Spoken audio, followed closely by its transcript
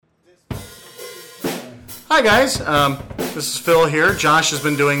Hi guys, this is Phil here. Josh has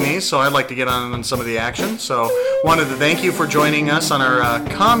been doing these, so I'd like to get on some of the action. So wanted to thank you for joining us on our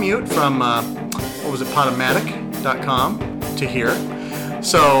commute from, Podomatic.com to here.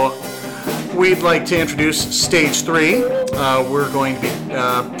 So we'd like to introduce Stage 3. We're going to be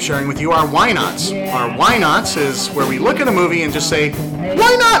sharing with you our Why Nots. Our Why Nots is where we look at a movie and just say,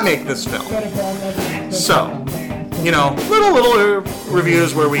 why not make this film? So, little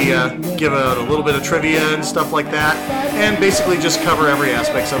reviews where we give out a little bit of trivia and stuff like that, and basically just cover every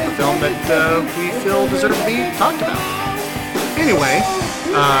aspect of the film that we feel deserve to be talked about. Anyway,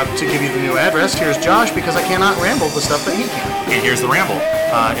 to give you the new address, here's Josh, because I cannot ramble the stuff that he can. Okay, here's the ramble.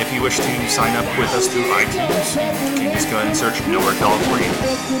 If you wish to sign up with us through iTunes, you can just go ahead and search Nowhere California.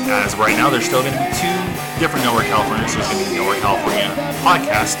 As of right now, there's still going to be two different Nowhere Californias. There's going to be Nowhere California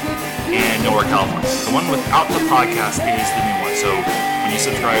Podcast and Nowhere California. The one without the podcast is the new one. So when you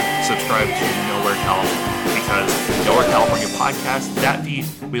subscribe to Nowhere California, because Nowhere California Podcast, that feed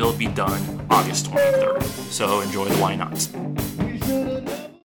will be done August 23rd. So enjoy the Why Nots.